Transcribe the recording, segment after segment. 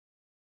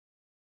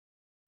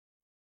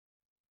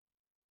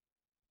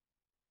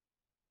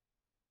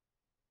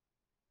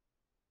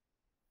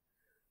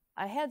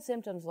I had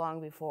symptoms long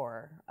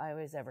before I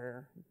was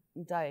ever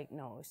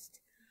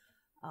diagnosed.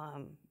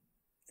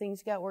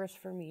 Things got worse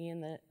for me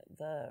in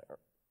the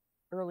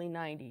early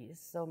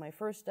 90s. So my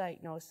first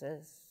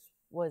diagnosis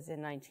was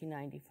in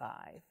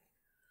 1995.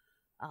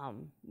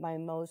 My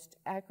most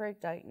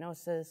accurate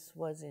diagnosis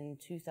was in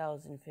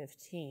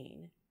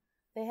 2015.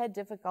 They had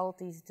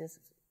difficulties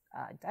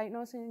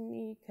diagnosing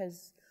me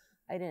because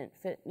I didn't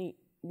fit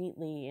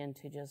neatly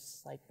into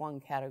just like one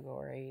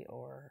category,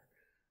 or,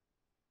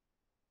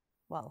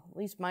 well, at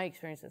least my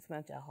experience with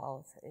mental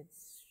health,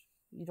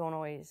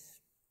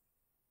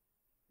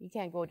 you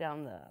can't go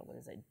down the,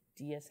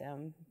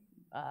 DSM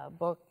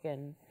book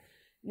and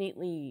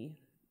neatly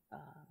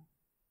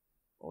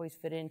always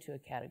fit into a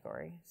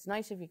category. It's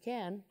nice if you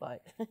can,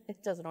 but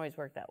it doesn't always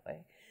work that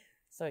way.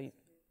 So,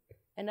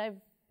 and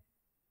I've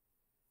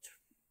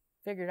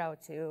figured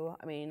out too,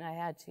 I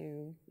had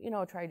to,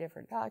 try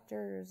different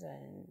doctors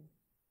and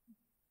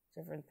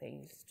different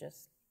things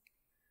just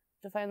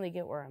to finally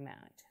get where I'm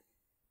at.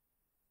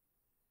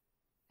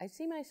 I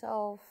see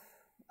myself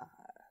a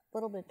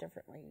little bit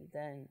differently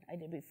than I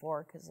did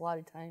before, because a lot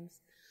of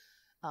times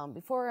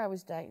before I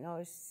was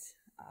diagnosed,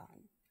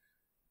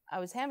 I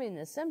was having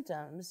the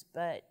symptoms,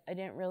 but I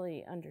didn't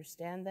really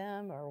understand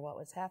them or what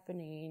was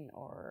happening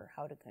or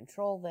how to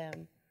control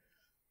them.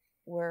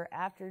 Where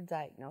after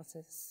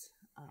diagnosis,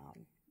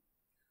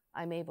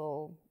 I'm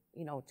able,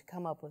 to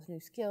come up with new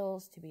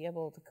skills to be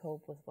able to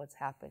cope with what's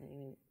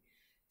happening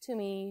to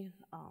me.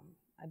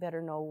 I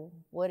better know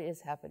what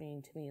is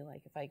happening to me,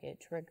 like if I get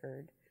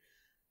triggered,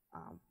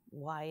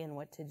 why and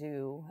what to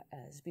do.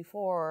 As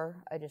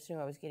before, I just knew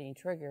I was getting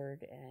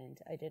triggered and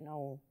I didn't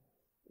know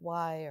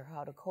why or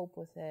how to cope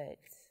with it.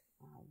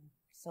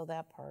 So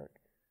that part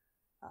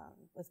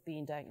with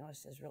being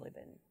diagnosed has really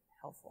been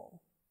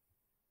helpful.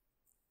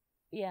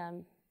 Yeah,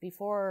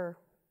 before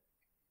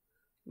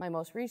my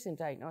most recent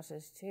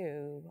diagnosis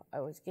too,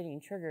 I was getting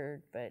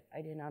triggered, but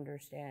I didn't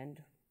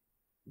understand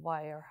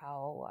why or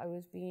how I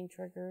was being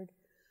triggered.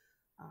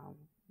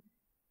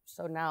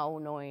 So now,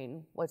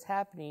 knowing what's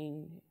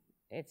happening,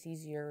 it's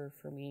easier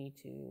for me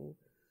to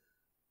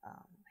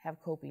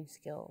have coping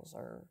skills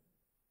or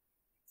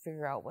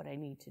figure out what I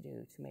need to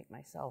do to make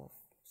myself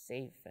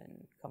safe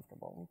and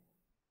comfortable.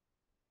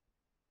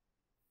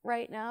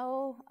 Right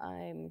now,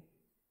 I'm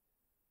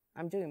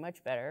doing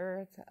much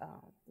better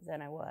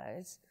than I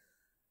was.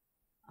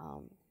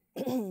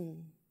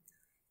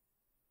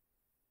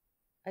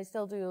 I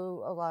still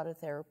do a lot of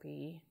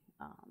therapy,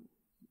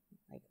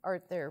 like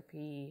art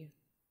therapy.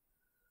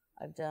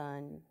 I've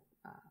done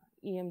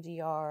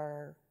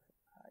EMDR,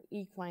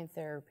 equine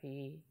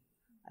therapy.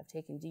 I've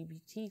taken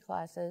DBT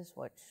classes,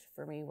 which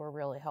for me were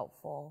really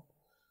helpful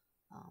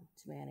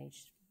to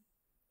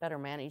better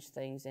manage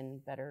things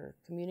and better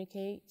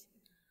communicate.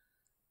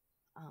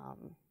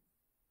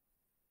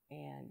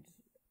 And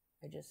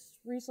I just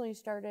recently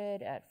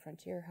started at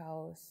Frontier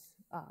House,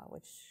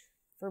 which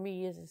for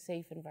me is a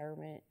safe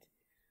environment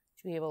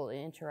to be able to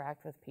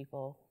interact with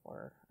people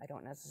where I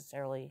don't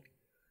necessarily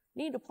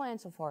need to plan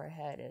so far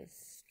ahead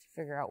as to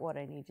figure out what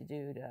I need to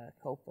do to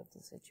cope with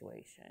the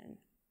situation.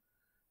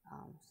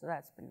 So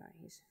that's been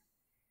nice.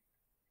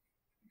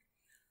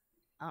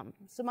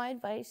 So my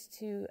advice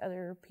to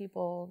other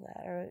people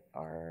that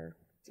are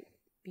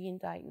being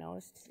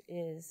diagnosed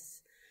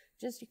is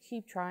just to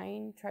keep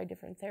trying, try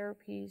different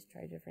therapies,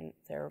 try different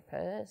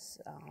therapists.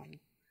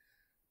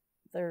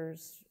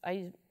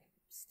 I'm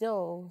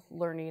still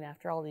learning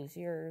after all these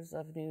years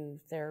of new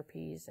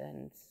therapies,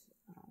 and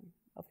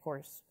of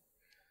course,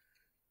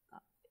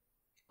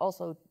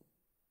 also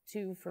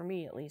too, for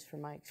me, at least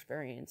from my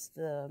experience,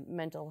 the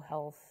mental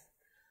health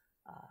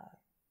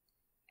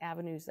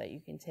avenues that you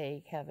can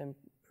take have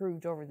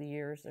improved over the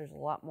years. There's a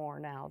lot more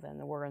now than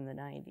there were in the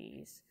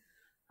 90s.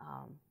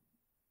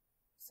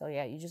 So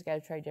yeah, you just got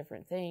to try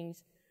different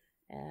things.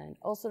 And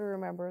also to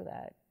remember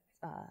that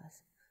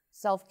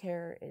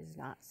self-care is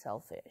not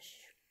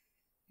selfish,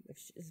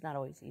 which is not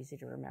always easy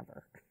to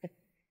remember.